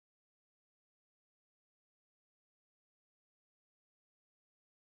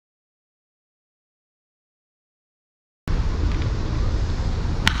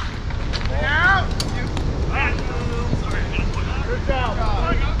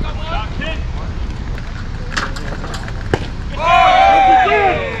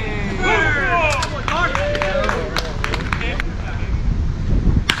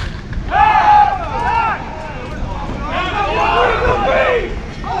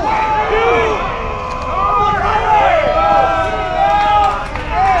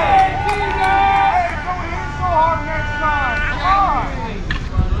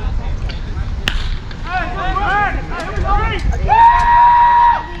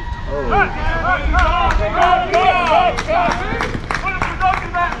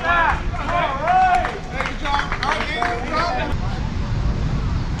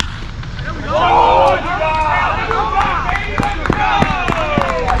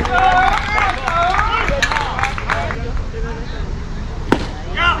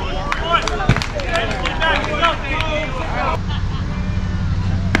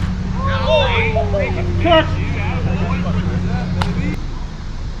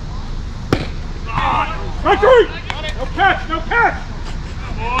Country! No catch, no catch!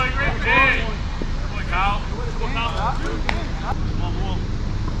 Boy, great pitch. Boy, Kyle. Go, Kyle.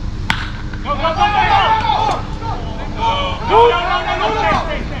 Go, go, go, go, go! No!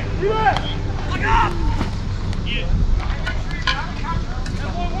 Do that! Look up! Yeah.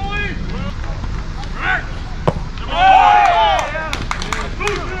 That one, Wooly! Right!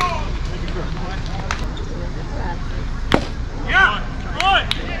 Yeah! One!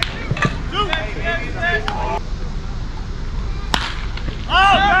 Two! Oh!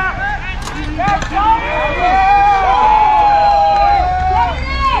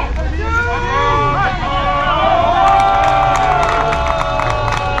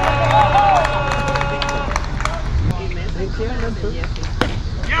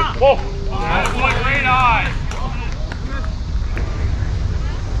 Yeah! Whoa! That's one great eye!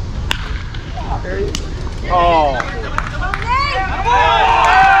 Oh!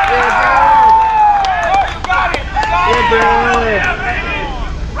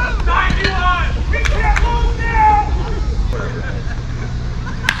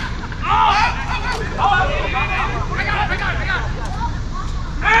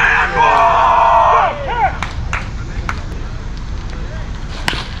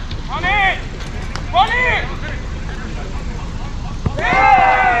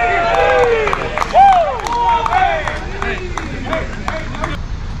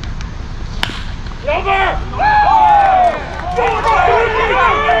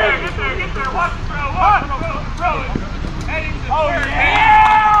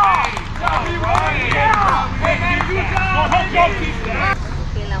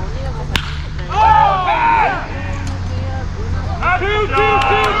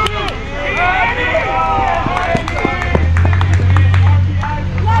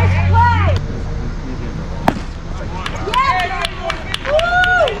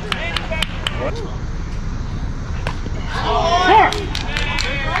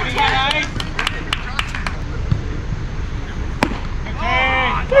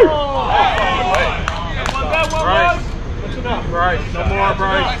 Bryce, no more,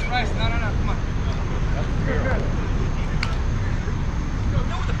 Bryce. Bryce, no, come on. Good.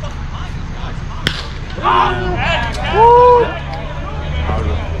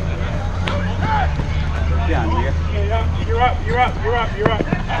 Yeah, you're up.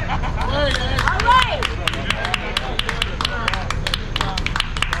 All right.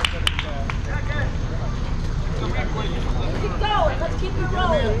 Keep it going. Let's keep it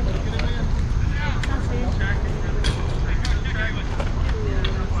rolling.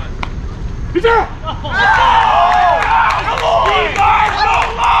 He's out! Come on!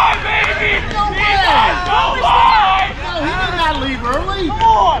 Don't lie, baby! Don't lie! No, he did not leave early. Come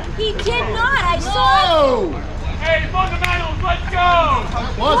on! He did not. I saw him. No! Hey, fundamentals, let's go!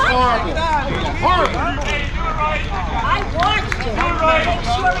 Was horrible. Horrible. Hey, do it right! I watched him. Do it right! Make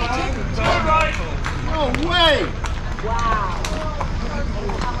sure he didn't. Do it right! No way. Wow.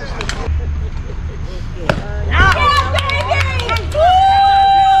 Yeah, baby! Woo!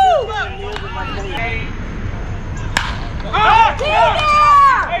 Be there!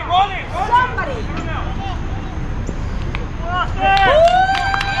 Hey, run it! Somebody! Woo!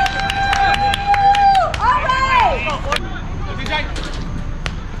 All right! Bring it!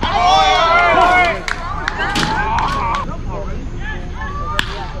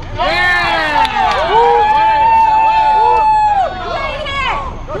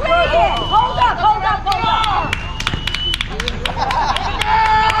 Hold up! All right!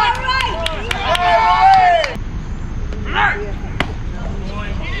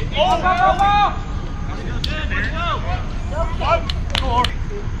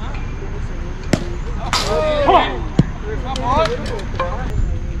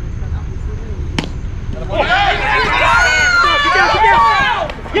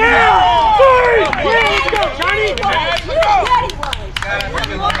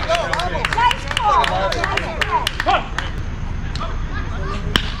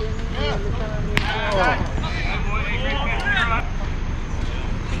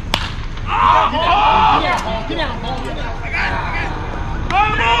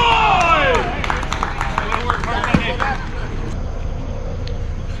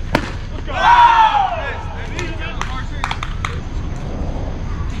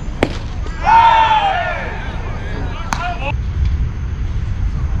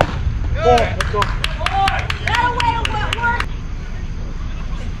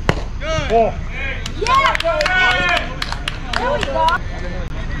 Ball. Yeah! There we go.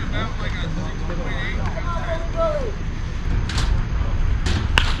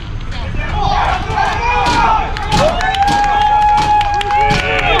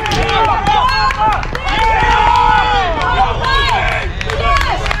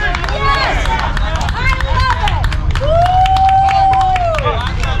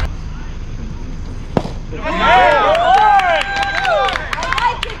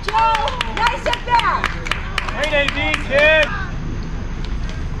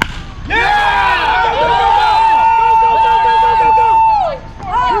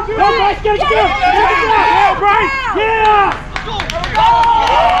 get it! Yeah, Bryce! Yeah! Go, Vandals! Go!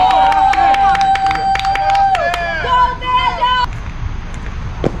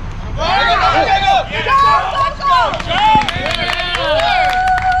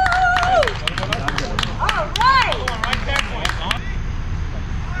 All right!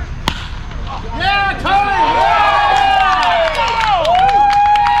 Yeah, Tony!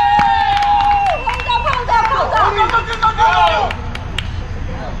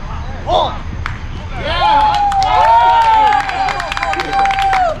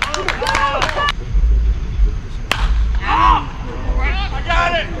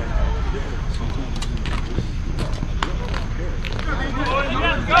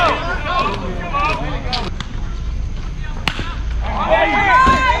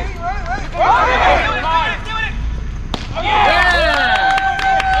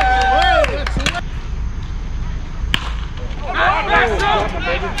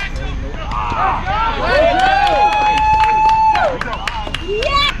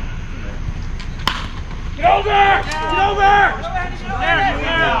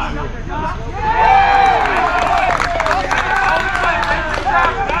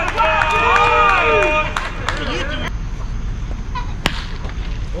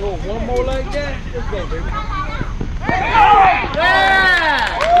 One more like that. Let's go, baby. Yeah!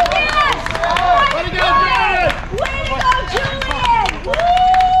 Way to go, Julian! Way to go, Julian! Woo!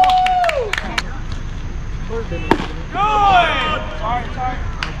 Oh, baby!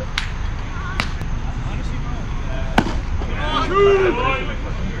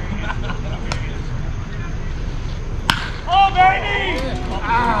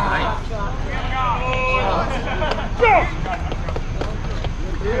 Go!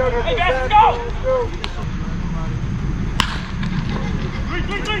 Hey, guys, let's go!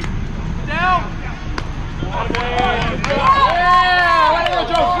 Three. Down! Yeah! Way to go,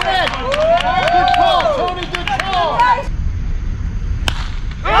 Joe Fred! Good call, Tony, good call!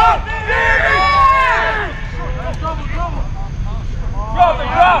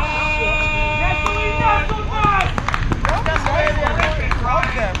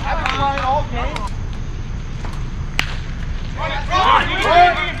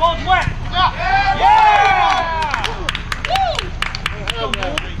 Ball's wet! Yeah!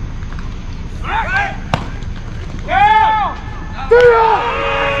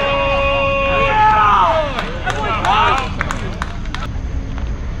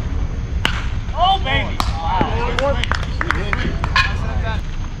 Oh, baby!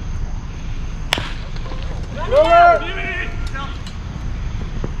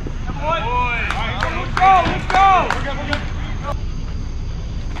 Let's go!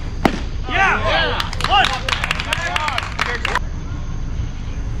 Yeah! One!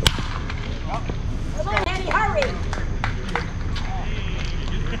 Come on, Danny, hurry!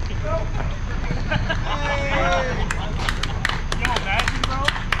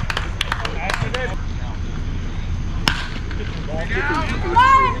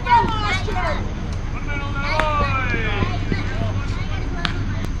 Run, Sebastian!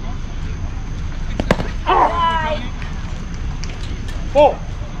 Right. Four.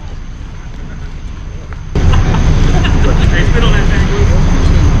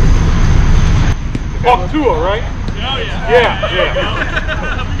 Up to her, right? Oh, yeah. Yeah.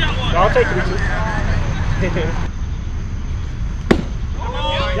 We got one. I'll take it.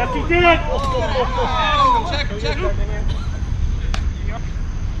 Yes, he did. Check.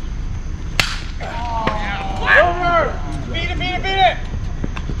 Over. Beat it!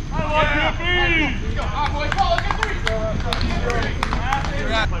 I want you to beat!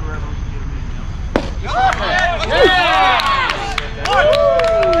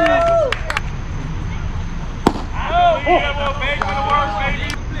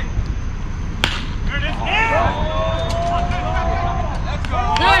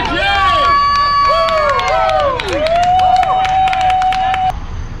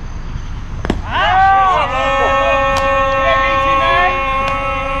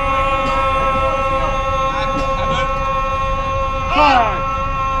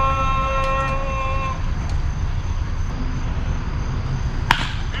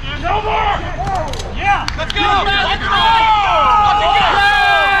 No more! Yeah! Let's go! Let's go!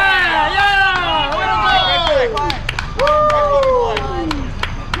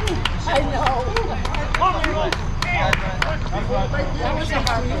 I know. That was up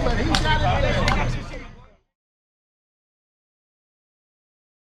to you, but he got it.